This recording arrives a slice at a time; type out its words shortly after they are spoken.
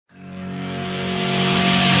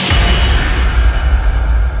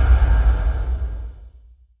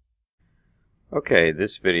Okay,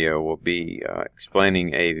 this video will be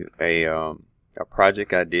explaining a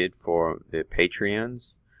project I did for the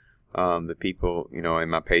Patreons, the people in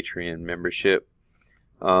my Patreon membership.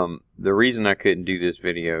 The reason I couldn't do this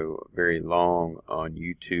video very long on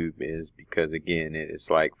YouTube is because, again, it is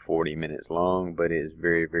like 40 minutes long, but it is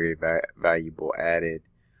very valuable added.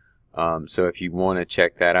 So if you want to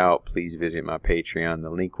check that out, please visit my Patreon.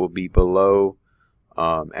 The link will be below.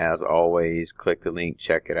 As always, click the link,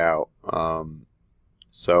 check it out.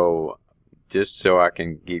 So just so I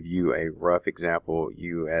can give you a rough example,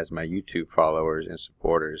 you as my YouTube followers and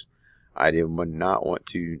supporters, I would not want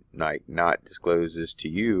to not disclose this to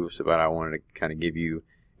you, but I wanted to kind of give you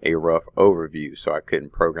a rough overview, so I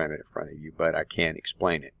couldn't program it in front of you, but I can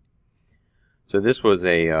explain it. So this was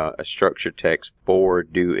a structured text for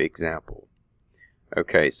do example.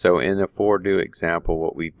 Okay, so in the for do example,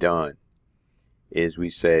 what we've done is we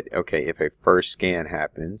said, okay, if a first scan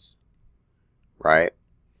happens, right,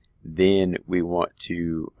 then we want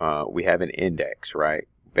to, we have an index, right?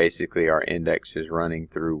 Basically our index is running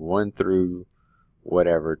through 1 through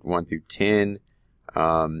whatever, 1 through 10,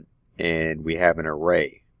 and we have an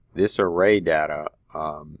array. This array data,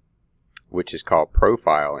 which is called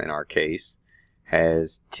profile in our case,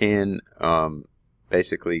 has 10,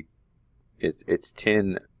 basically it's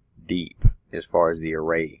 10 deep as far as the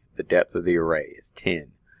array. The depth of the array is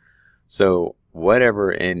 10. So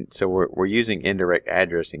whatever, and so we're using indirect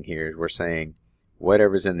addressing here. Is we're saying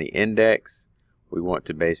whatever's in the index, we want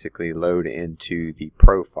to basically load into the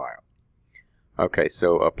profile. Okay,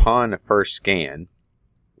 so upon the first scan,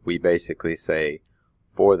 we basically say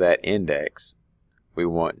for that index, we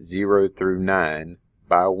want 0 through 9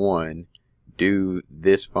 by 1 do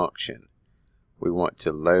this function. We want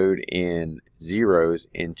to load in zeros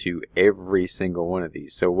into every single one of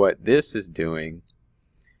these. So what this is doing,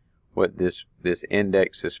 what this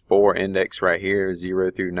index is for, index right here, 0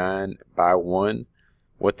 through 9 by 1,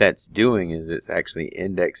 what that's doing is it's actually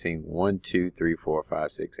indexing 1, 2, 3, 4,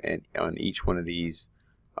 5, 6, and on each one of these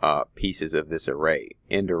pieces of this array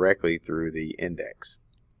indirectly through the index.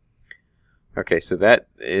 Okay, so that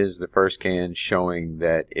is the first scan, showing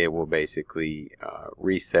that it will basically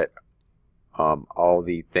reset all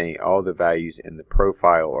the values in the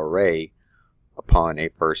profile array upon a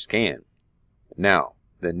first scan. Now,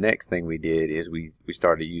 the next thing we did is we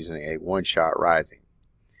started using a one-shot rising.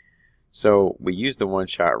 So we used the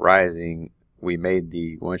one-shot rising. We made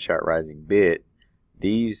the one-shot rising bit.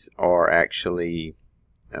 These are actually,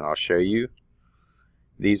 and I'll show you,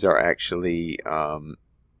 these are actually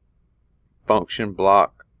function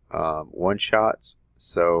block one-shots.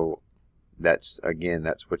 So that's, again,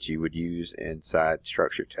 that's what you would use inside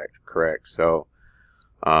structured text, correct? So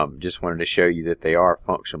just wanted to show you that they are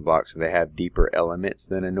function blocks, so they have deeper elements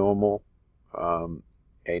than a normal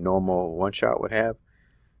one-shot would have.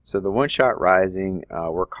 So the one-shot rising,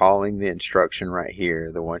 we're calling the instruction right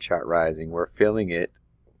here, the one-shot rising. We're filling it,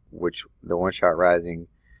 which the one-shot rising,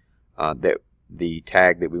 that the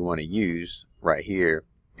tag that we want to use right here,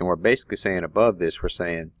 and we're basically saying above this, we're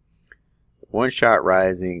saying one-shot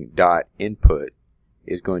rising dot input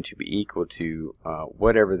is going to be equal to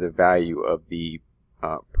whatever the value of the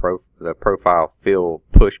profile fill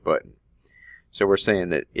push button. So we're saying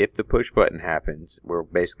that if the push button happens, we're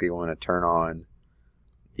basically want to turn on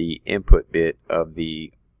the input bit of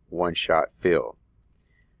the one-shot fill.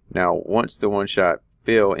 Now, once the one-shot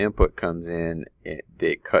fill input comes in,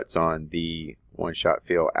 it cuts on the one-shot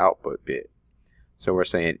fill output bit. So we're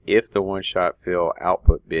saying if the one-shot fill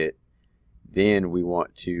output bit, then we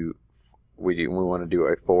want to do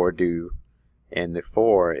a for do, and the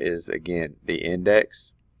for is, again, the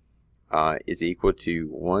index is equal to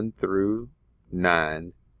 1 through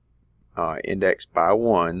 9 indexed by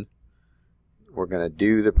 1. We're going to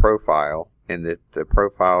do the profile, and the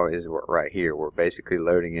profile is right here. We're basically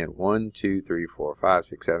loading in 1, 2, 3, 4, 5,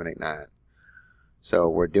 6, 7, 8, 9. So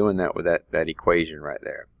we're doing that with that equation right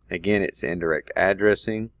there. Again, it's indirect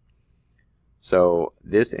addressing. So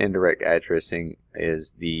this indirect addressing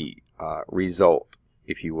is the result,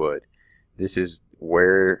 if you would. This is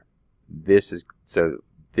where this is. So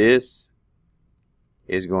this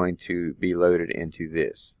is going to be loaded into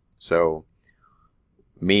this. So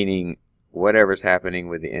meaning whatever's happening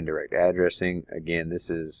with the indirect addressing, again,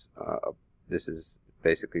 this is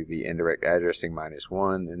basically the indirect addressing minus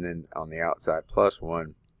 1, and then on the outside plus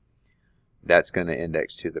 1. That's going to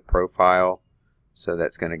index to the profile. So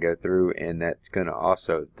that's going to go through, and that's going to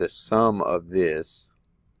also, the sum of this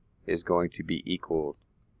is going to be equal,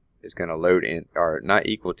 is going to load in, or not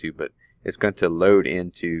equal to, but it's going to load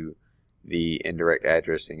into the indirect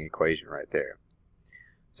addressing equation right there.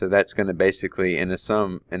 So that's going to basically, in the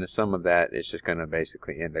sum of that, it's just going to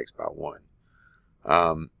basically index by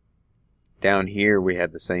 1. Down here we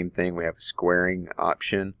have the same thing. We have a squaring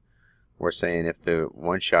option. We're saying if the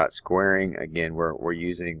one-shot squaring, again, we're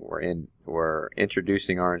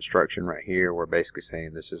introducing our instruction right here. We're basically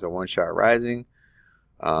saying this is a one-shot rising,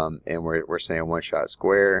 and we're saying one-shot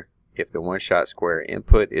square. If the one-shot square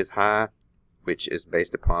input is high, which is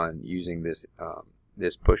based upon using this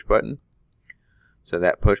this push button. So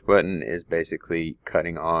that push button is basically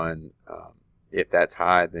cutting on. If that's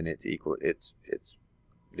high, then it's equal. It's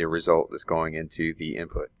the result that's going into the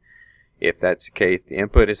input. If that's the case, if the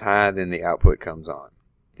input is high, then the output comes on.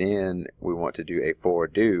 Then we want to do a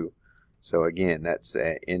forward do. So again, that's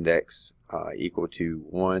index equal to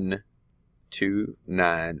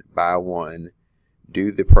 129 by 1.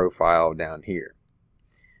 Do the profile down here.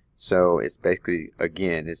 So it's basically,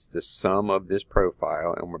 again, it's the sum of this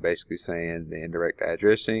profile, and we're basically saying the indirect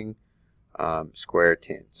addressing square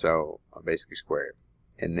 10. So I'll basically square it,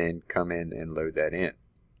 and then come in and load that in.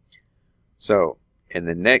 So in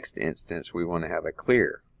the next instance, we want to have a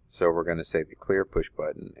clear. So we're going to say the clear push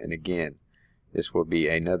button, and again, this will be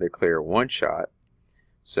another clear one shot.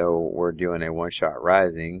 So we're doing a one shot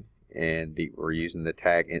rising, and we're using the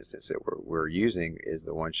tag instance that we're using is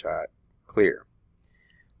the one shot clear.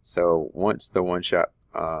 So once the one shot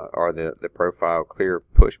or the profile clear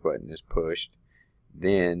push button is pushed,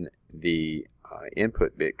 then the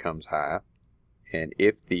input bit comes high, and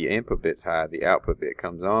if the input bit's high, the output bit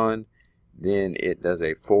comes on. Then it does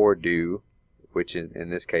a forward do, which in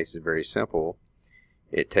this case is very simple.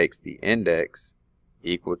 It takes the index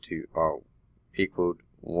equaled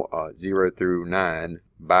 0 through 9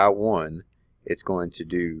 by 1. It's going to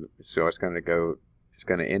do, so it's going to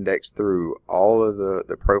index through all of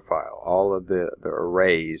the profile, all of the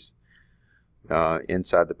arrays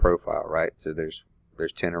inside the profile, right? So there's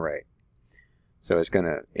 10 array. So it's going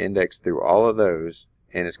to index through all of those,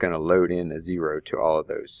 and it's going to load in a 0 to all of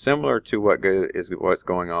those, similar to what's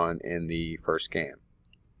going on in the first scan.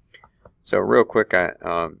 So real quick,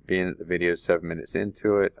 being that the video is 7 minutes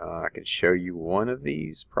into it, I can show you one of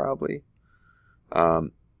these probably.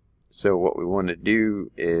 So what we want to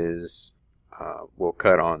do is we'll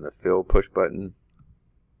cut on the fill push button,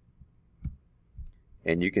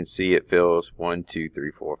 and you can see it fills 1, 2,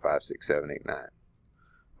 3, 4, 5, 6, 7, 8, 9.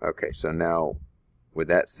 Okay, so now with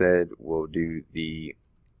that said, we'll do the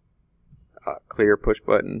clear push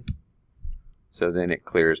button. So then it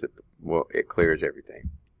clears everything.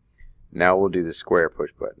 Now we'll do the square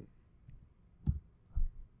push button.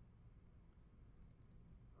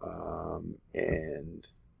 And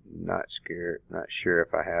not sure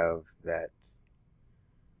if I have that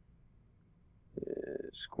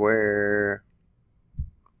square.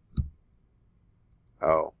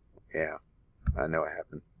 Oh, yeah, I know what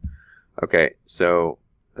happened. Okay, so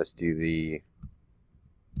let's do the.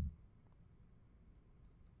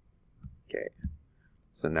 Okay,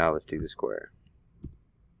 so now let's do the square.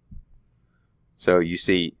 So you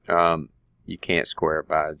see, you can't square it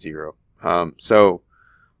by 0. So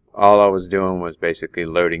all I was doing was basically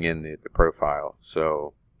loading in the profile.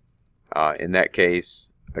 So in that case,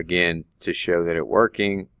 again, to show that it works,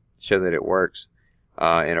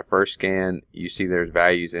 in a first scan, you see there's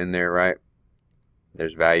values in there, right?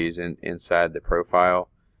 There's values inside the profile.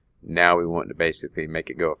 Now we want to basically make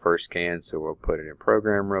it go a first scan, so we'll put it in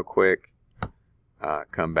program real quick,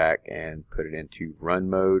 come back and put it into run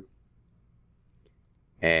mode,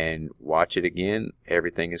 and watch it again.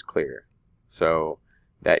 Everything is clear. So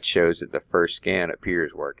that shows that the first scan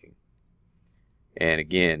appears working. And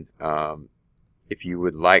again, if you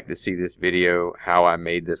would like to see this video, how I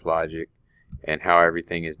made this logic and how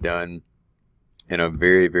everything is done in a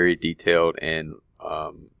very, very detailed and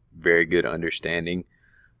very good understanding,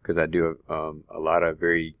 because I do a lot of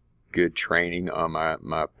very good training on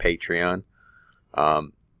my Patreon.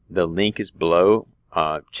 The link is below.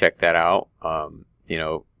 Check that out. You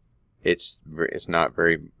know, it's not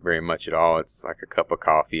very much at all. It's like a cup of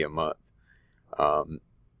coffee a month.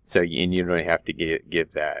 So and you don't have to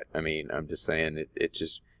give that. I mean, I'm just saying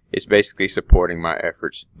it's basically supporting my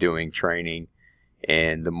efforts doing training.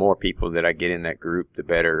 And the more people that I get in that group, the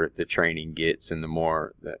better the training gets, and the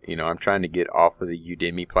more that, you know, I'm trying to get off of the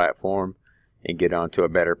Udemy platform and get onto a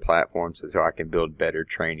better platform so I can build better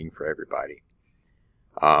training for everybody.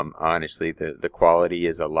 Honestly, the quality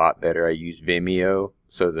is a lot better. I use Vimeo,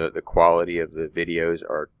 so the quality of the videos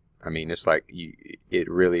are, I mean, it's like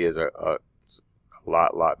it really is a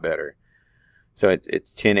lot better. So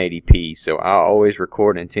it's 1080p, so I always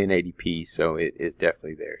record in 1080p, so it is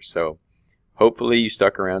definitely there. So Hopefully you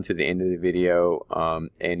stuck around to the end of the video,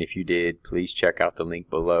 and if you did, please check out the link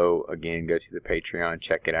below. Again, go to the Patreon,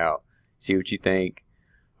 check it out, see what you think.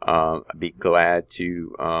 I'd be glad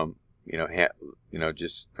to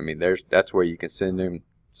that's where you can send them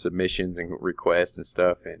submissions and requests and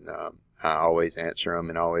stuff, and I always answer them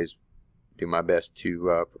and always do my best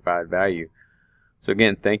to provide value. So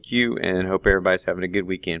again, thank you, and hope everybody's having a good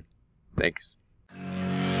weekend. Thanks.